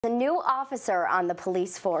A new officer on the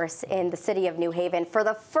police force in the city of New Haven. For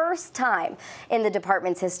the first time in the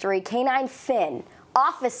department's history, Canine Finn,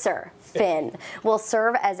 Officer Finn, will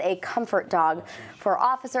serve as a comfort dog for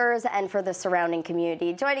officers and for the surrounding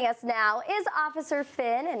community. Joining us now is Officer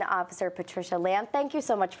Finn and Officer Patricia Lamb. Thank you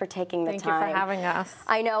so much for taking the time. Thank you for having us.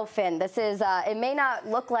 I know, Finn, this is, it may not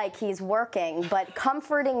look like he's working, but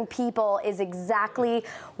comforting people is exactly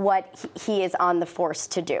what he is on the force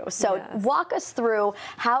to do. So yes. Walk us through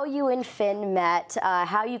how you and Finn met,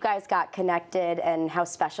 how you guys got connected, and how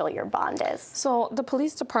special your bond is. So the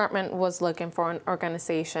police department was looking for an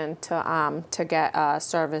organization to get a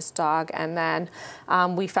service dog, and then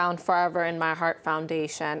we found Forever in My Heart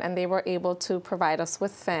Foundation, and they were able to provide us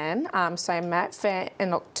with Finn. So I met Finn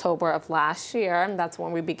in October of last year, and that's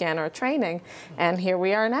when we began our training, and here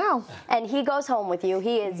we are now. And he goes home with you.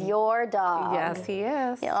 He is your dog. Yes, he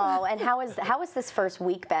is. Oh, and how is this first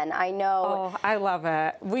week been? I know. Oh, I love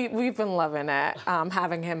it. We've been loving it,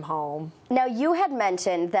 having him home. Now, you had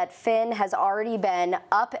mentioned that Finn has already been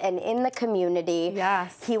up and in the community.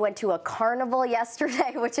 Yes. He went to a carnival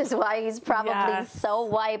yesterday, which is why he's probably so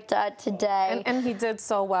wiped today. And he did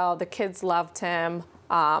so well. The kids loved him.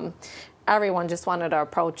 Everyone just wanted to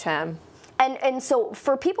approach him. And so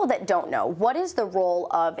for people that don't know, what is the role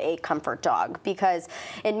of a comfort dog? Because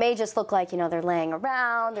it may just look like, you know, they're laying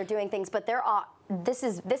around, they're doing things, but this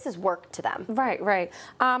is work to them. Right, right.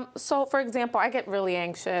 So for example, I get really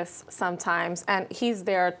anxious sometimes, and he's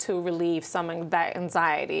there to relieve some of that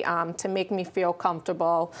anxiety, to make me feel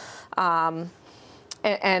comfortable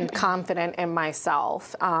and confident in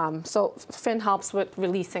myself. So Finn helps with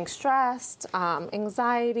releasing stress,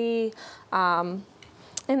 anxiety,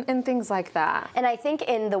 and things like that. And I think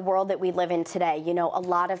in the world that we live in today, you know, a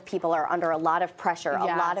lot of people are under a lot of pressure, a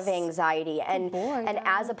lot of anxiety. And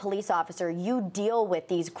as a police officer, you deal with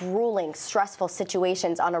these grueling, stressful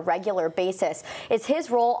situations on a regular basis. Is his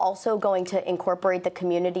role also going to incorporate the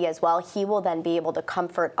community as well? He will then be able to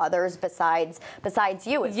comfort others besides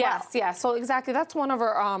you as well. Yes, yeah. So exactly, that's one of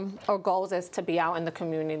our goals, is to be out in the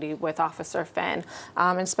community with Officer Finn,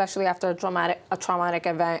 especially after a traumatic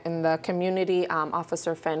event in the community.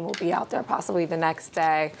 Officer Finn will be out there possibly the next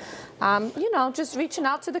day, you know, just reaching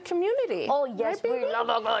out to the community. Oh yes, right, we love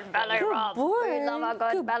a good belly rub. We love a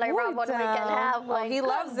good belly rub when we can have one. He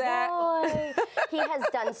loves that. He has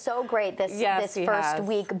done so great this first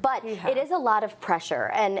week, but it is a lot of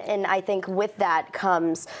pressure, and I think with that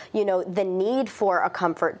comes, you know, the need for a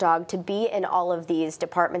comfort dog to be in all of these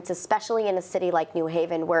departments, especially in a city like New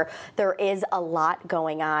Haven where there is a lot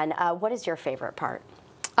going on. What is your favorite part?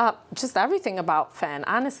 Just everything about Finn.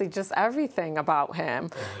 Honestly, just everything about him.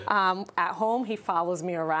 At home, he follows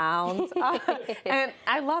me around, and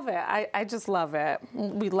I love it. I just love it.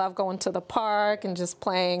 We love going to the park and just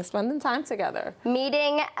playing, spending time together.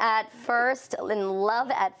 Meeting at first, and love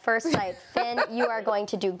at first sight. Finn, you are going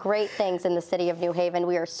to do great things in the city of New Haven.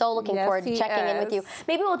 We are so looking forward to checking in with you.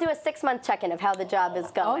 Maybe we'll do a 6-month check-in of how the job is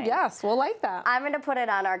going. Oh, yes. We'll like that. I'm going to put it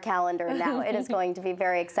on our calendar now. It is going to be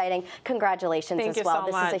very exciting. Congratulations as well. Thank you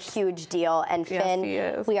so much. This is a huge deal, and Finn,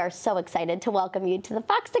 yes, we are so excited to welcome you to the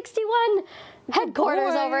Fox 61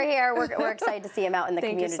 headquarters over here. We're excited to see him out in the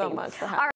community. Thank you so much for having me.